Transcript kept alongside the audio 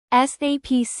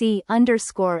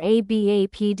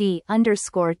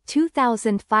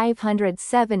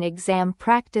SAPC_ABAPD_2507 exam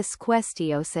practice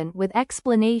questions with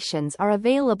explanations are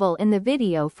available in the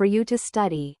video for you to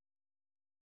study.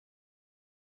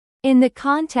 In the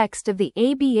context of the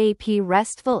ABAP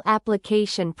RESTful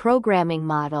Application Programming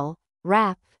Model,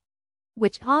 RAP,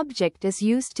 which object is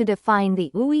used to define the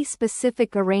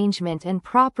UI-specific arrangement and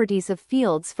properties of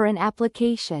fields for an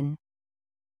application.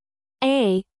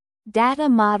 A. Data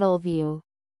Model View.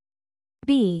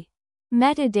 B.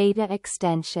 Metadata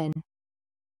Extension.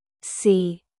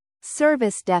 C.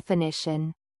 Service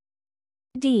Definition.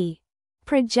 D.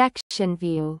 Projection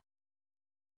View.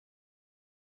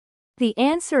 The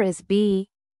answer is B.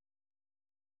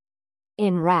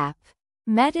 In RAP,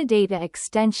 metadata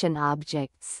extension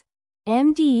objects,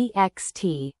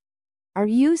 MDEXT, are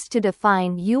used to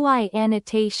define UI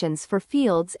annotations for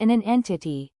fields in an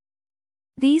entity.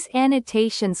 These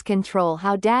annotations control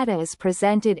how data is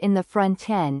presented in the front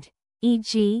end,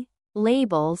 e.g.,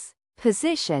 labels,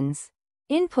 positions,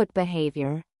 input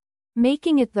behavior,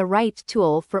 making it the right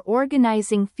tool for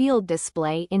organizing field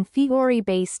display in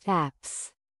Fiori-based apps.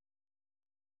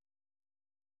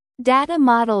 Data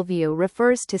Model View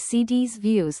refers to CD's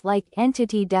views like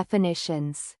entity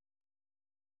definitions.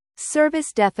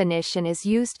 Service definition is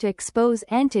used to expose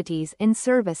entities in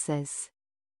services.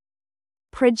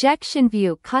 Projection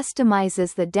View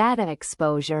customizes the data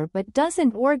exposure but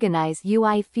doesn't organize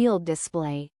UI field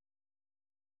display.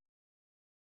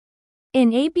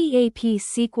 In ABAP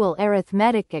SQL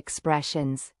arithmetic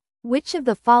expressions, which of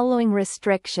the following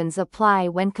restrictions apply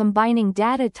when combining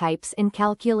data types in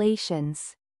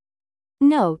calculations?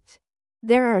 Note: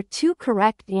 there are two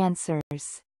correct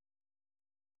answers.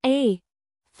 A.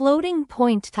 Floating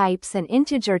point types and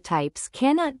integer types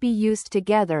cannot be used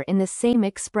together in the same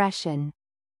expression.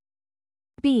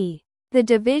 B. The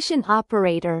division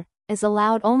operator is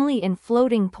allowed only in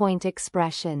floating point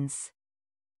expressions.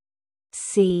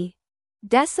 C.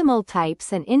 Decimal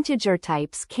types and integer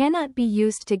types cannot be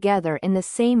used together in the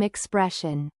same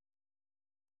expression.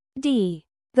 D.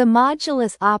 The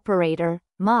modulus operator,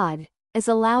 mod, is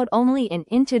allowed only in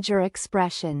integer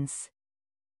expressions.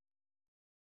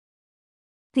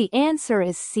 The answer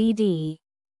is CD.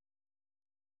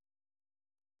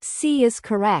 C is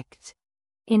correct.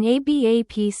 In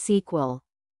ABAP SQL,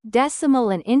 decimal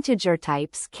and integer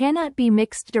types cannot be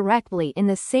mixed directly in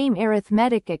the same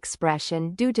arithmetic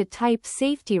expression due to type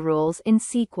safety rules in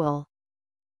SQL.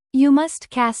 You must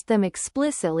cast them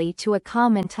explicitly to a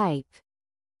common type.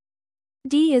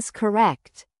 D is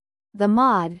correct. The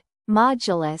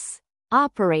modulus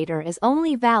operator is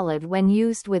only valid when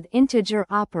used with integer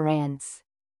operands.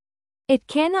 It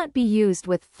cannot be used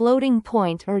with floating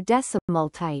point or decimal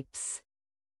types.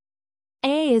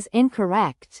 A is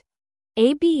incorrect.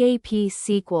 ABAP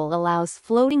SQL allows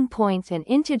floating point and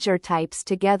integer types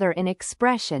together in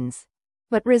expressions,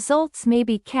 but results may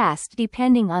be cast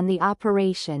depending on the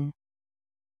operation.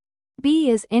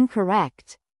 B is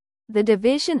incorrect. The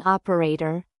division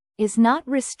operator is not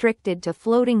restricted to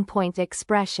floating point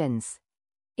expressions.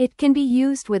 It can be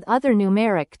used with other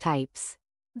numeric types,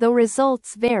 though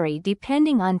results vary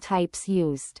depending on types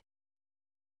used.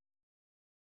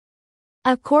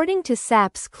 According to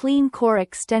SAP's Clean Core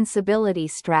extensibility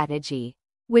strategy,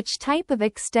 which type of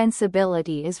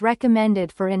extensibility is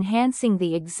recommended for enhancing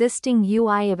the existing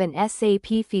UI of an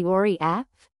SAP Fiori app?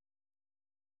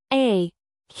 A.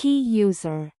 Key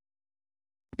user.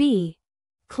 B.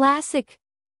 Classic.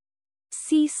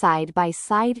 C.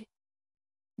 Side-by-side.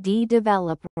 D.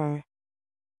 Developer.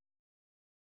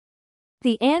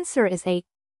 The answer is A.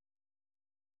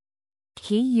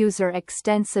 Key user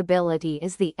extensibility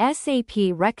is the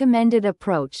SAP recommended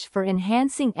approach for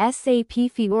enhancing SAP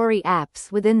Fiori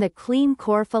apps within the Clean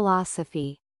Core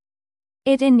philosophy.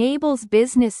 It enables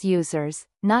business users,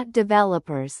 not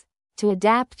developers, to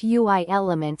adapt UI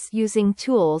elements using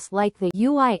tools like the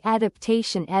UI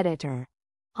Adaptation Editor,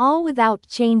 all without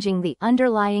changing the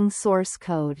underlying source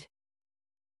code.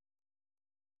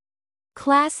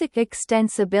 Classic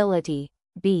extensibility,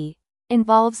 B,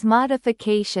 involves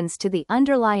modifications to the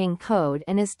underlying code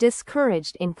and is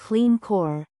discouraged in Clean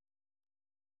Core.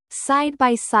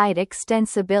 Side-by-side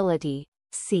extensibility,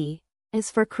 C, is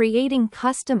for creating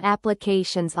custom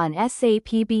applications on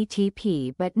SAP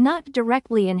BTP but not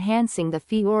directly enhancing the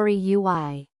Fiori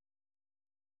UI.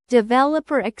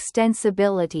 Developer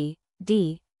extensibility,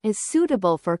 D, is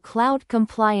suitable for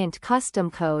cloud-compliant custom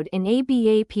code in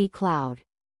ABAP Cloud,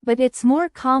 but it's more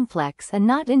complex and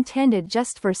not intended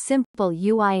just for simple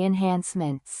UI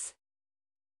enhancements.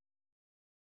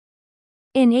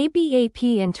 In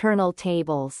ABAP internal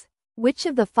tables, Which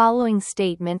of the following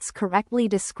statements correctly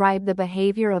describe the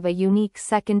behavior of a unique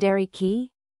secondary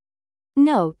key?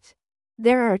 Note: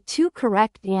 there are two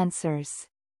correct answers.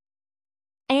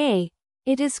 A.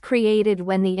 It is created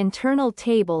when the internal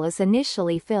table is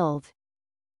initially filled.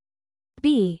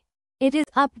 B. It is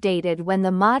updated when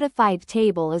the modified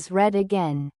table is read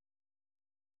again.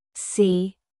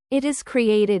 C. It is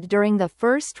created during the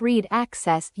first read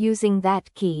accessed using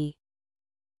that key.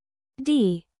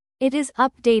 D. It is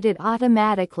updated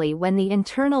automatically when the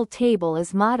internal table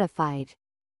is modified.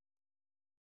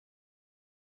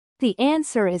 The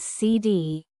answer is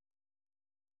CD.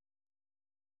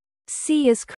 C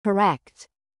is correct.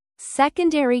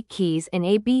 Secondary keys in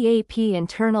ABAP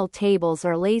internal tables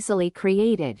are lazily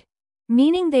created,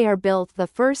 meaning they are built the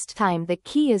first time the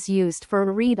key is used for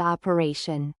a read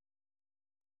operation.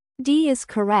 D is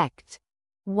correct.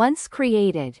 Once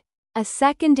created, a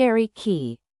secondary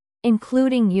key,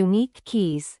 including unique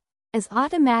keys, is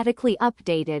automatically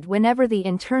updated whenever the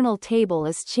internal table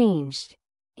is changed.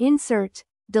 Insert,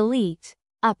 delete,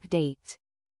 update.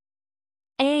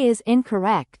 A is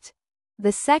incorrect.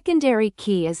 The secondary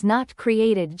key is not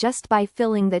created just by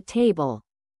filling the table.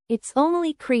 It's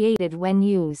only created when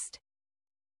used.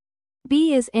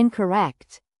 B is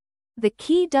incorrect. The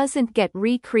key doesn't get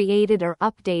recreated or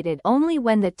updated only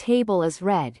when the table is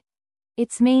read.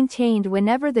 It's maintained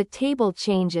whenever the table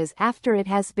changes after it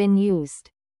has been used.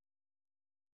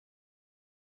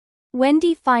 When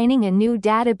defining a new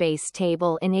database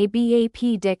table in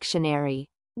ABAP dictionary,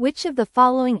 which of the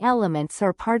following elements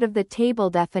are part of the table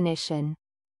definition?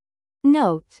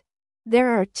 Note: there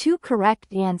are two correct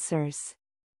answers.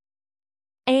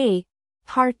 A.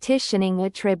 Partitioning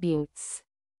attributes.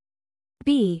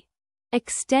 B.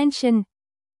 Extension.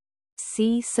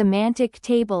 C. Semantic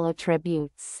table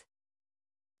attributes.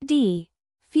 D.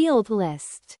 Field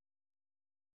list.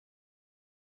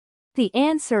 The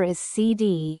answer is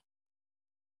CD.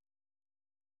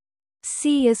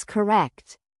 C is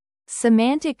correct.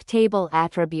 Semantic table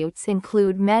attributes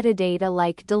include metadata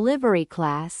like delivery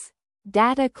class,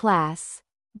 data class,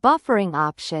 buffering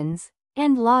options,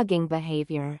 and logging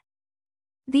behavior.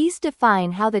 These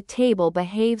define how the table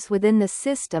behaves within the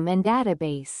system and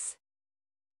database.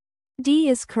 D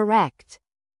is correct.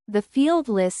 The field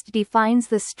list defines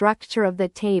the structure of the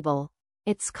table,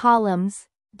 its columns,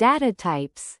 data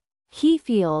types, key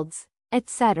fields,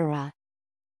 etc.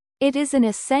 It is an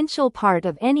essential part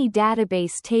of any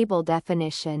database table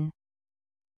definition.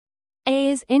 A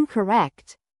is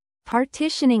incorrect.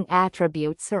 Partitioning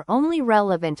attributes are only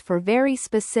relevant for very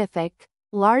specific,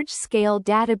 large-scale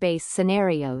database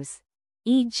scenarios,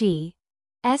 e.g.,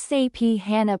 SAP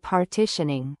HANA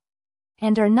partitioning,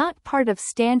 and are not part of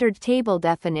standard table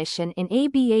definition in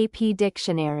ABAP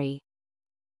dictionary.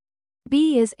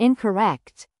 B is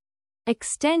incorrect.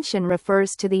 Extension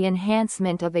refers to the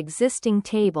enhancement of existing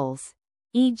tables,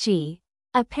 e.g.,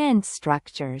 append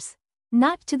structures,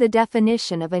 not to the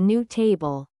definition of a new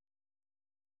table.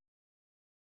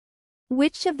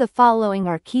 Which of the following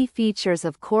are key features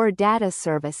of core data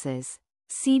services,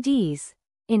 CDs,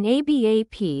 in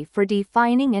ABAP for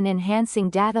defining and enhancing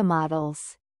data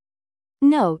models?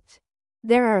 Note: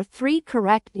 there are three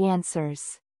correct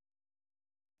answers.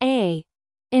 A.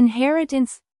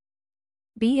 Inheritance.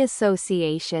 B.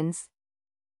 Associations.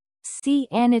 C.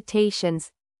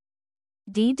 Annotations.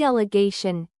 D.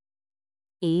 Delegation.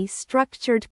 E.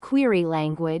 Structured query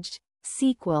language,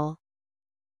 SQL.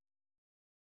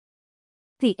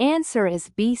 The answer is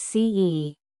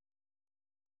BCE.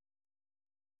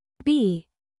 B.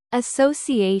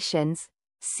 Associations.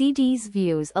 CD's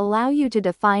views allow you to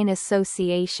define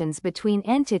associations between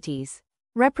entities,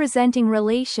 representing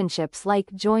relationships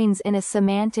like joins in a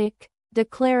semantic,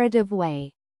 declarative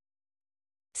way.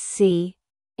 C.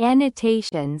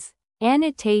 Annotations.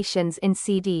 Annotations in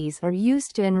CDs are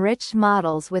used to enrich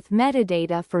models with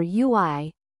metadata for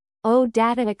UI, O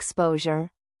data exposure,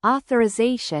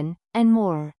 authorization, and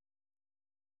more.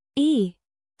 E.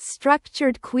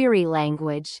 Structured query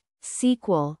language,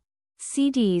 SQL.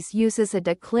 CDs uses a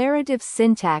declarative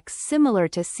syntax similar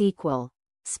to SQL,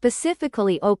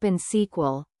 specifically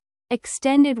OpenSQL,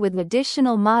 extended with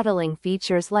additional modeling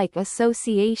features like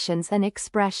associations and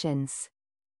expressions.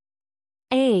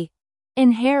 A.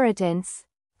 Inheritance.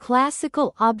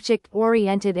 Classical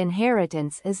object-oriented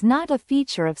inheritance is not a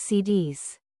feature of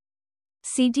CDs.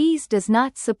 CDs does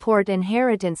not support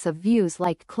inheritance of views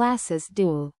like classes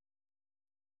do.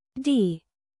 D.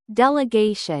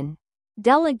 Delegation.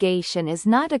 Delegation is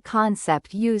not a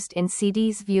concept used in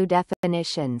CD's view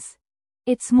definitions.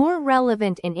 It's more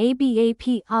relevant in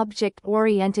ABAP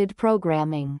object-oriented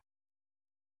programming.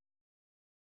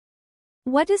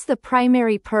 What is the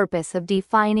primary purpose of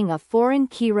defining a foreign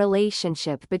key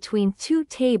relationship between two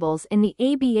tables in the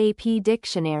ABAP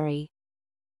dictionary?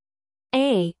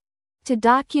 A. To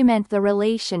document the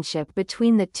relationship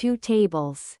between the two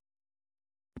tables.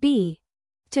 B.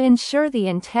 To ensure the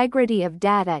integrity of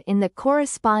data in the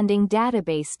corresponding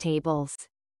database tables.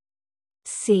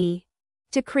 C.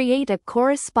 To create a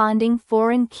corresponding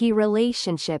foreign key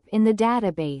relationship in the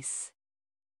database.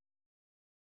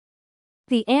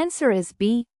 The answer is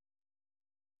B.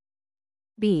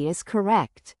 B is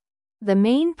correct. The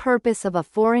main purpose of a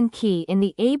foreign key in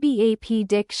the ABAP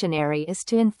dictionary is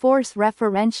to enforce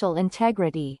referential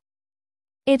integrity.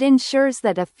 It ensures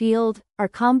that a field, or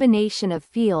combination of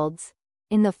fields,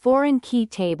 in the foreign key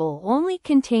table only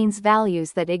contains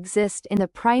values that exist in the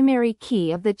primary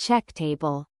key of the check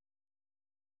table.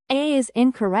 A is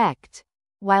incorrect.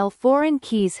 While foreign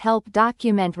keys help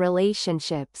document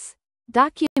relationships,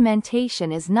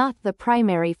 documentation is not the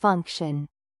primary function.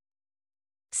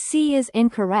 C is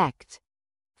incorrect.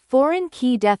 Foreign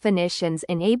key definitions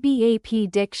in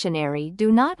ABAP dictionary do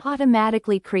not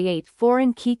automatically create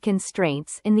foreign key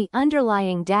constraints in the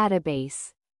underlying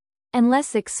database,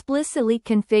 unless explicitly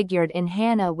configured in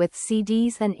HANA with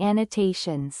CDs and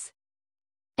annotations.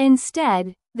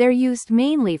 Instead, they're used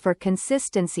mainly for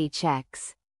consistency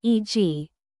checks, e.g.,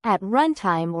 at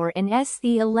runtime or in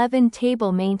SE11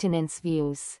 table maintenance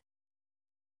views.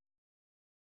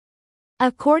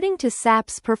 According to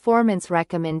SAP's performance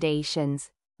recommendations,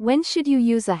 when should you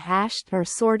use a hashed or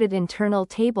sorted internal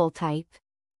table type?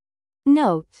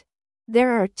 Note: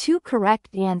 there are two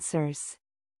correct answers.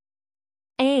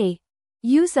 A.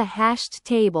 Use a hashed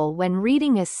table when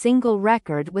reading a single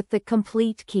record with the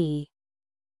complete key.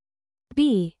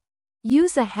 B.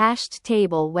 Use a hashed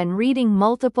table when reading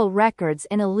multiple records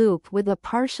in a loop with a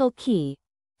partial key.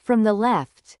 From the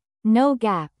left, no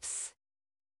gaps.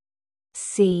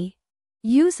 C.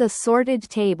 Use a sorted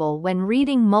table when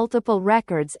reading multiple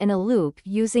records in a loop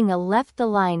using a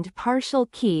left-aligned partial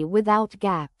key without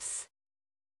gaps.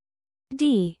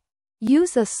 D.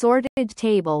 Use a sorted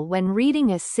table when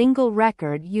reading a single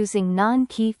record using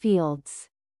non-key fields.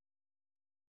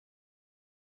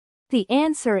 The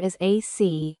answer is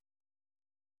AC.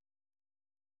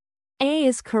 A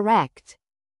is correct.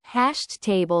 Hashed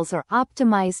tables are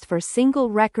optimized for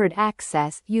single record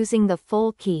access using the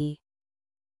full key.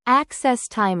 Access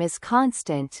time is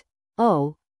constant,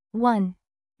 1,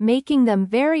 making them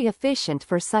very efficient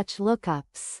for such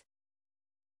lookups.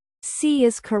 C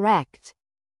is correct.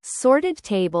 Sorted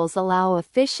tables allow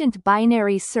efficient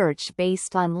binary search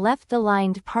based on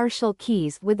left-aligned partial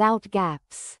keys without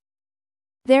gaps.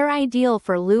 They're ideal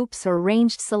for loops or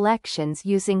ranged selections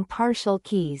using partial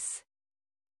keys.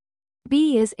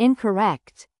 B is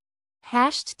incorrect.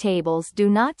 Hashed tables do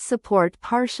not support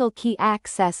partial key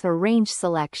access or range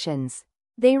selections.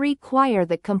 They require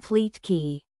the complete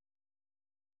key.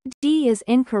 D is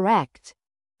incorrect.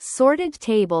 Sorted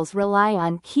tables rely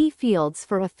on key fields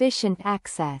for efficient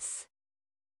access.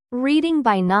 Reading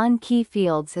by non-key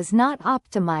fields is not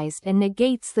optimized and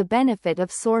negates the benefit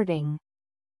of sorting.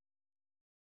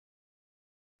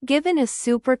 Given a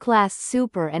superclass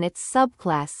super and its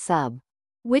subclass sub,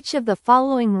 which of the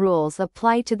following rules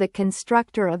apply to the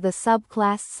constructor of the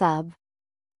subclass sub?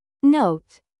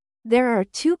 Note: there are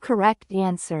two correct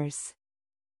answers.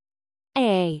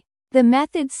 A. The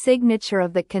method signature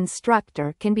of the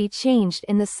constructor can be changed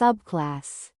in the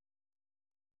subclass.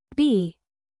 B.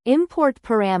 Import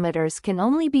parameters can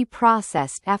only be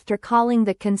processed after calling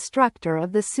the constructor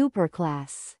of the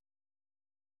superclass.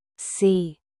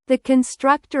 C. The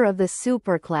constructor of the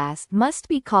superclass must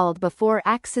be called before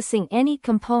accessing any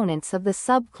components of the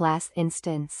subclass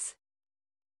instance.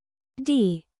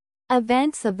 D.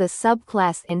 Events of the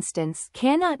subclass instance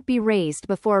cannot be raised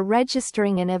before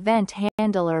registering an event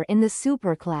handler in the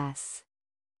superclass.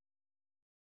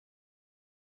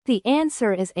 The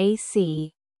answer is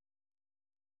AC.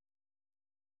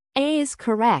 A is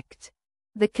correct.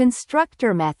 The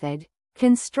constructor method,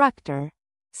 constructor,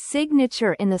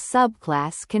 signature in the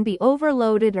subclass can be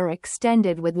overloaded or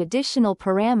extended with additional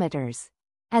parameters,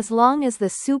 as long as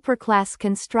the superclass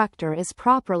constructor is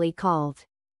properly called.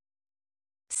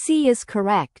 C is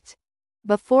correct.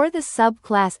 Before the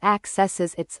subclass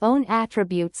accesses its own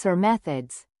attributes or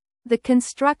methods, the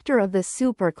constructor of the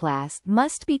superclass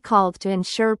must be called to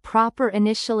ensure proper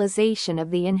initialization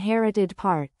of the inherited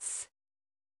parts.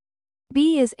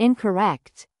 B is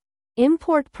incorrect.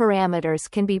 Import parameters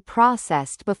can be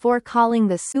processed before calling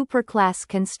the superclass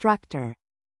constructor,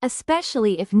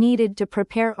 especially if needed to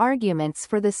prepare arguments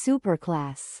for the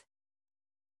superclass.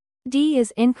 D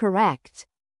is incorrect.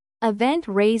 Event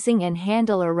raising and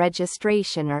handler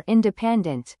registration are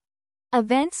independent.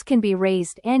 Events can be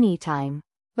raised anytime,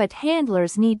 but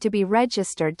handlers need to be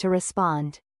registered to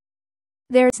respond.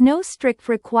 There is no strict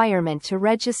requirement to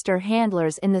register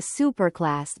handlers in the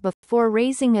superclass before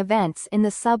raising events in the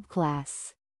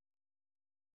subclass.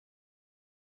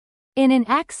 In an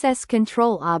access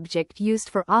control object used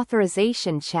for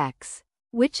authorization checks,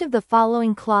 which of the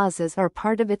following clauses are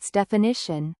part of its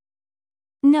definition?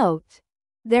 Note: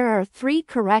 there are 3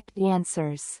 correct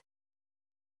answers.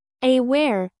 A.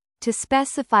 Where, to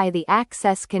specify the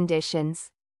access conditions.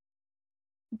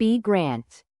 B.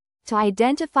 Grant, to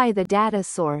identify the data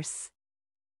source.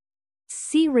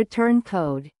 C. Return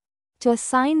code, to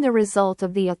assign the result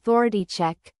of the authority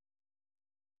check.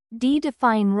 D.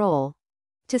 Define role,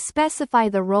 to specify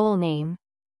the role name.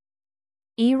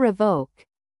 E. Revoke,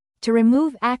 to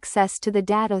remove access to the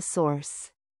data source.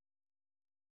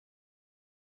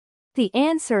 The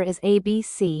answer is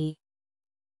ABC.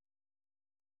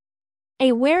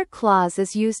 A where clause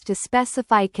is used to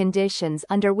specify conditions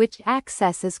under which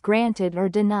access is granted or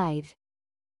denied.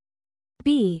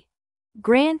 B.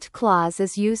 Grant clause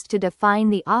is used to define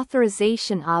the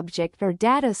authorization object or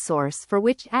data source for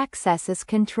which access is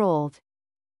controlled.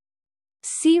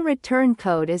 C. Return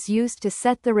code is used to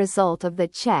set the result of the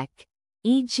check,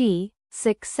 e.g.,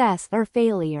 success or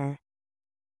failure.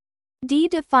 D.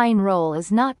 Define role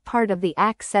is not part of the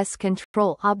access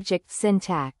control object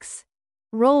syntax.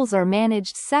 Roles are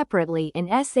managed separately in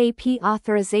SAP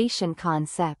authorization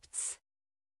concepts.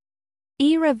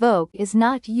 E. Revoke is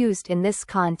not used in this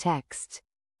context.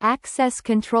 Access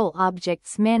control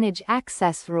objects manage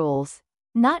access rules,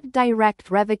 not direct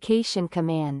revocation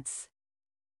commands.